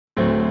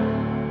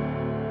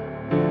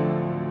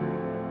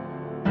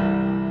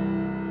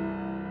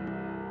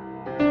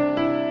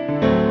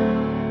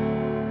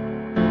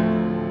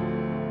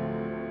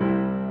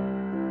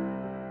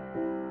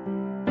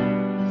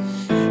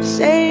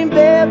same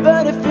bed,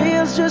 but it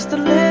feels just a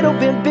little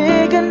bit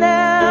bigger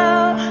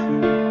now.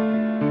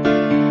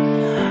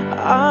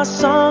 Our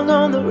song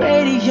on the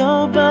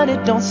radio, but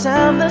it don't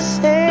sound the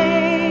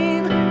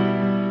same.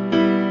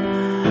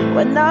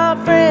 When our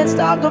friends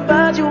talk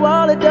about you,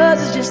 all it does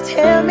is just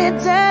tear me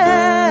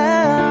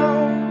down.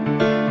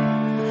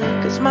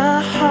 'Cause my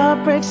heart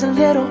breaks a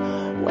little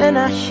when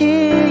I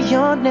hear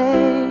your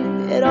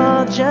name. It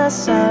all just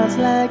sounds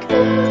like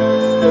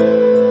ooh.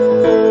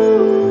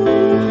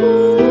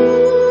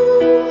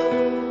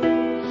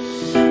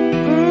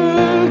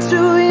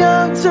 Too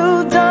young, too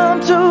dumb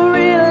to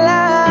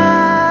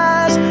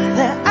realize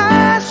that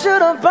I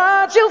should have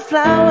bought you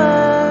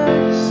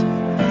flowers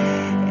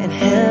and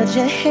held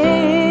your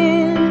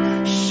hand.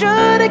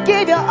 Should have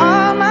gave you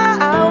all my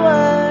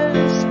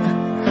hours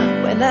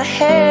when I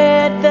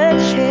had the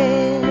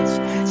chance.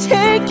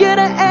 Take you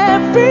to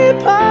every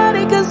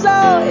party, 'cause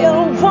all you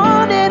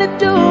wanted to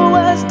do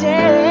was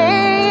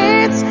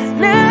dance.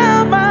 Now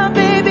my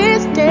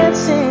baby's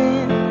dancing,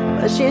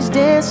 but she's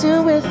dancing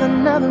with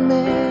another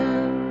man.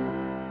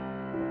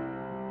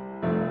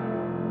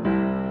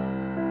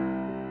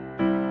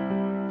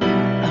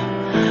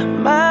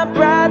 My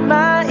pride,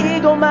 my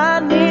ego, my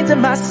needs,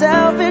 and my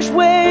selfish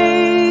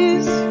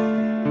ways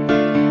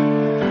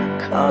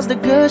caused a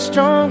good,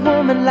 strong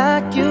woman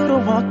like you to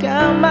walk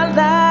out my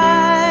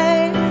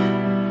life.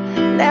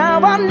 Now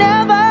I'll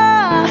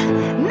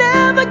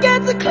never get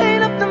to clean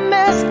up the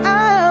mess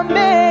I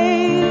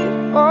made.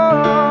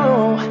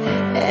 Oh,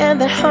 and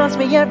that haunts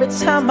me every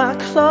time I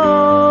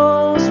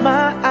close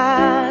my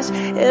eyes.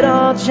 It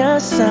all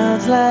just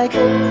sounds like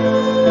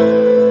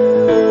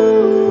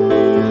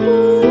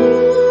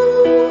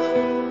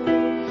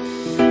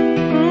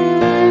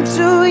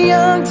too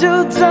young,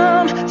 too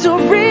dumb to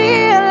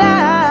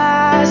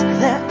realize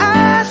that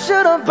I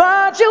should have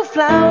bought you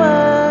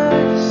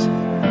flowers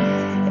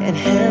and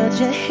held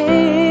your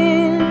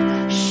hand.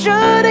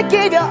 Should have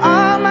gave you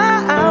all my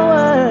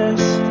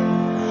hours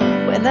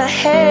when I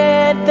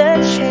had the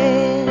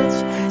chance.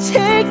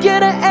 Take you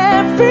to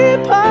every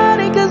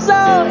party, 'cause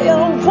all you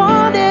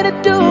wanted to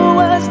do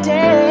was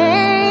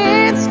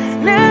dance.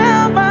 Now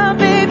my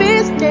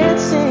baby's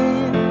dancing,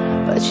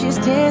 but she's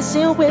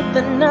dancing with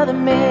another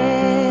man.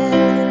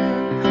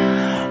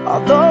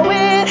 Although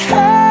it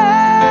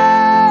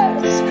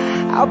hurts,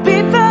 I'll be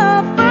the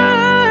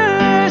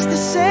first to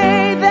say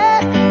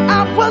that I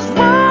was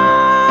wrong.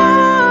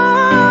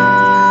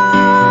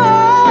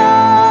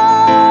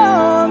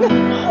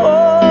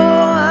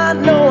 Oh, I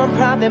know I'm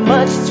probably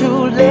much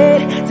too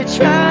late to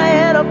try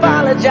and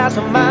apologize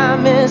for my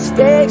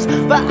mistakes,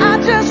 but I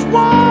just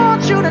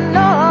want you to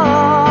know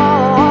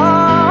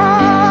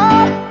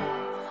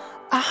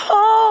I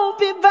hope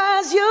he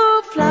buys you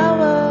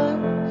flowers.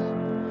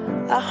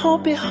 I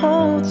hope he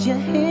holds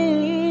your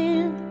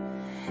hand,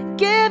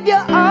 give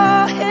you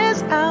all his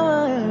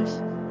hours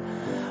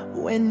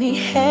when he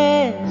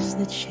has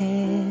the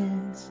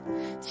chance.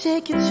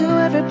 Take you to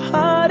every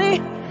party,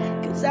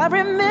 'cause I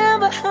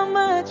remember how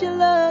much you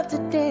love to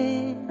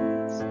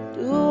dance.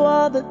 Do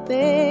all the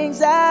things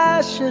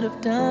I should have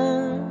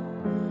done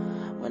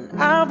when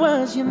I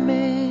was your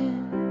man.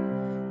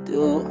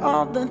 Do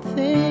all the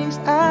things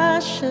I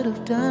should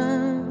have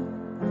done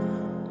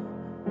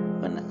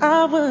when I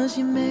was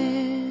your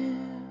man.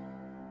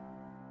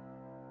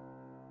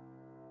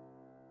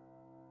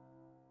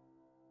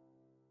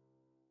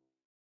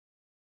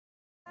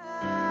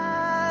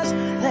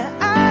 That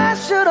I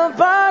should have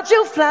bought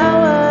you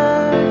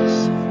flowers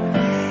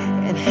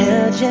and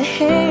held your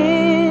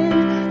hand.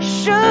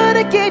 Should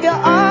have gave you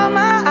all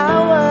my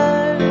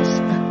hours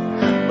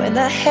when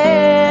I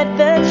had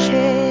the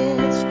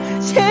chance.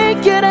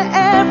 Take you to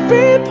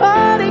every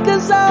party,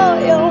 'cause all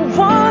you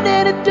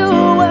wanted to do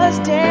was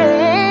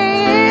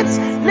dance.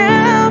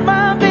 Now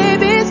my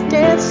baby's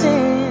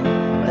dancing,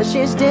 but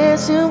she's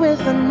dancing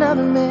with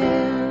another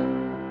man.